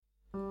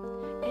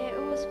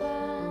was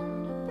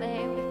fun to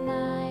play with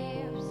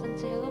knives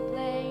until a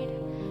blade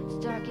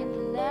stuck in the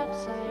left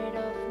side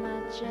of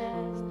my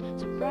chest.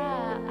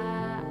 Surprised,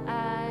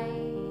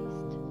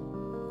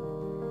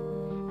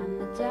 I'm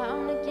not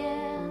down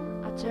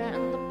again. I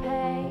turn the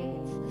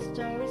page, the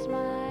story's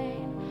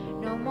mine.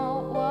 No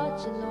more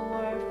watching the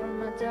world from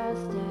my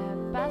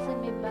doorstep,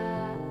 passing me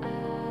by.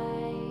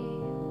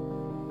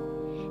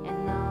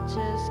 And I'll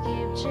just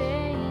keep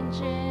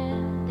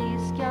changing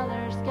these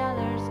colors,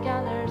 colors,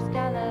 colors,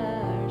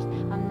 colors.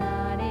 I'm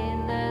not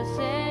in the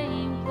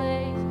same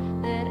place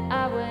that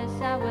I was.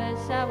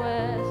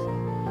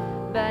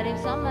 But if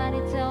somebody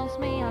tells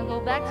me I'll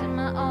go back to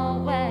my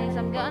old ways,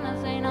 I'm gonna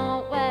say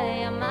no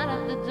way. I'm out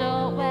of the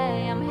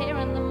doorway. I'm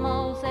hearing them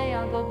all say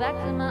I'll go back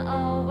to my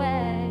old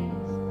ways.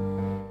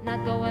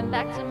 Not going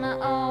back to my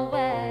old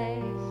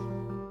ways.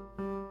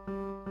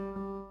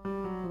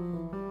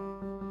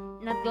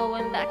 Not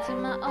going back to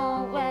my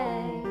old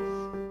ways.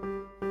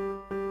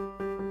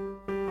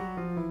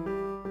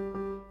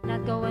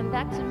 Not going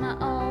back to my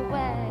old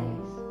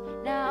ways.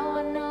 Now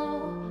I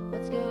know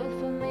what's good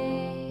for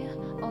me,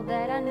 all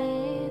that I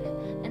need,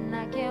 and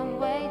I can't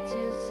wait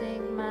to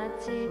sink my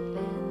teeth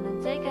in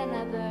and take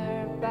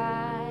another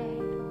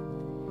bite.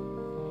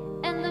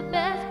 And the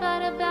best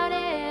part about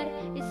it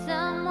is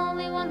I'm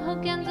only one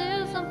who can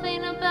do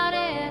something about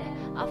it.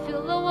 I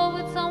fill the world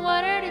with some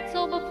water, it's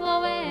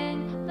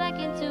overflowing back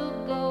into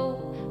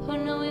gold. Who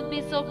knew it'd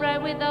be so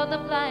bright without the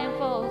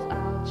blindfolds?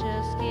 I'll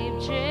just keep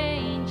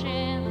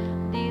changing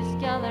these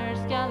colors,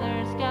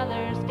 colors,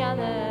 colors,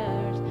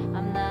 colors.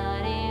 I'm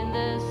not in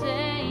the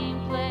same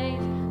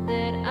place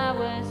that I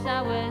was.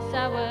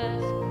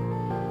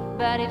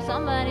 But if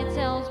somebody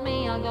tells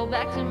me I'll go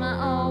back to my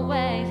old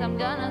ways, I'm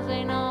gonna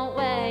say no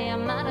way.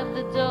 I'm out of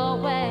the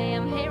doorway.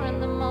 I'm hearing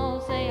them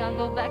all say I'll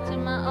go back to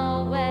my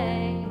old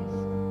ways.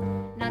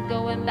 Not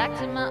going back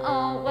to my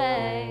old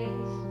ways.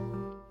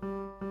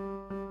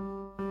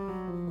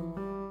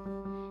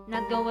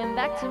 Not going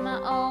back to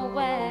my old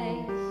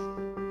ways.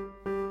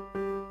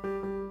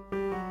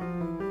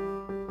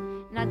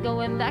 Not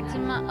going back to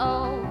my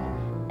old.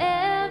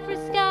 Every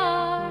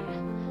scar,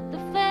 the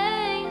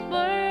flames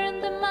burn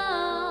them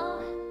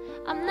all.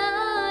 I'm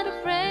not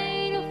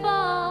afraid to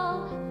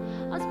fall.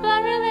 I'm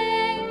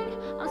spiraling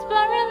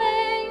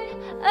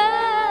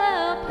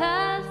up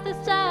past the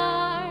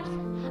stars.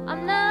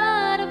 I'm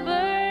not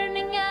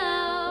burning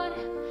out.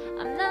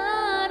 I'm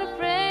not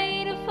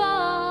afraid to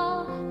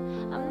fall.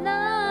 I'm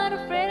not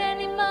afraid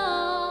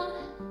anymore.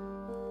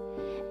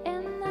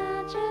 And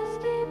I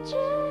just keep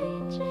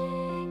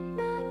changing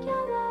my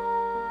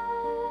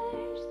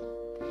colors.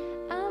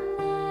 I'm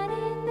not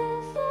in the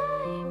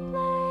same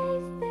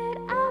place that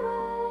I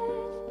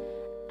was.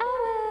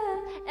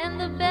 And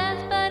the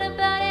best part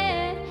about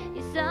it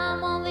is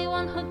I'm only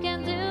one who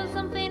can do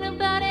something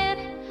about it.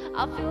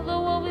 I fill the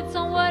world with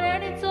some water,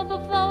 it's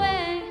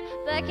overflowing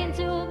back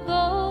into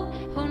gold.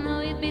 Who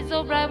knew it'd be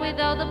so bright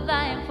without the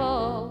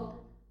blindfold?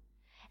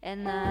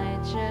 And I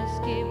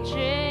just keep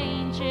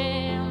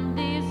changing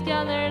these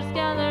colors,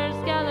 colors,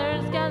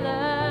 colors,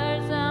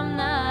 colors. I'm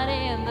not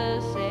in the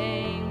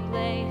same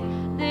place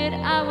that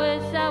I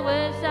was.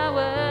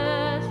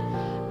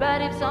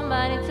 But if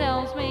somebody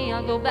tells me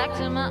I'll go back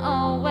to my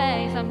old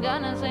ways, I'm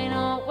gonna say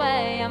no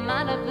way. I'm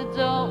out of the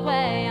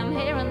doorway. I'm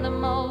hearing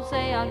them all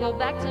say I'll go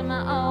back to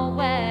my old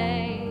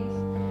ways.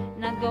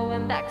 Not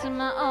going back to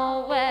my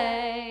old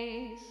ways.